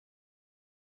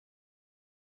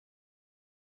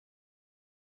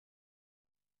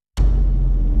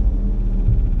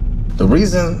The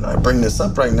reason I bring this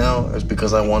up right now is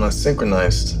because I want us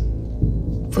synchronized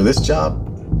for this job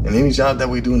and any job that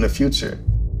we do in the future.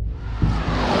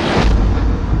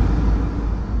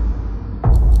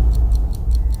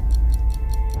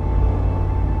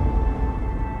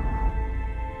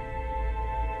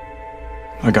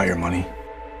 I got your money.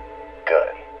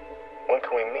 Good. When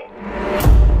can we meet?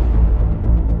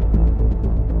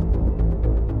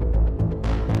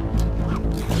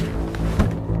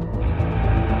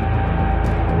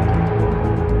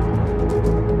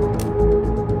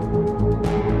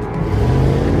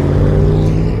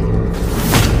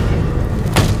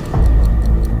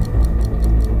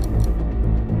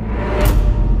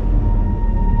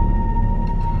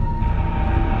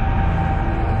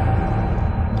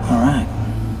 All right.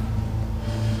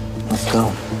 Let's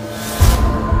go.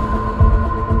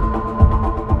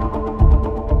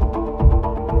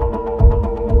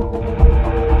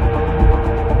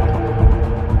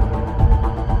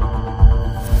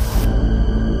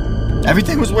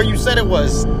 Everything was where you said it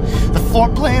was. The floor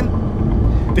plan,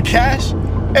 the cash,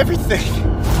 everything.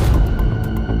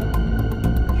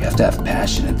 You have to have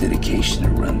passion and dedication to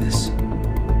run this.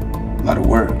 A lot of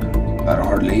work, a lot of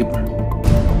hard labor.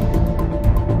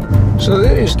 So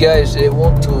these guys, they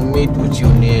want to meet with you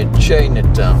near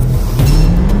Chinatown.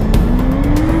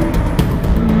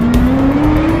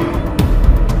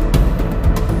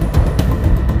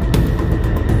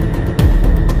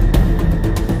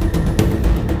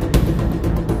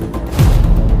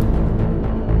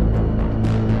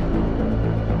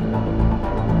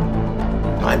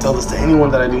 I tell this to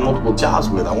anyone that I do multiple jobs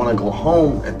with. I want to go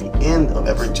home at the end of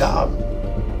every job.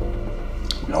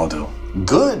 We all do.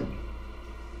 Good.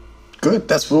 Good.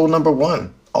 That's rule number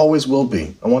one. Always will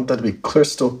be. I want that to be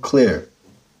crystal clear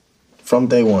from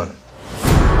day one.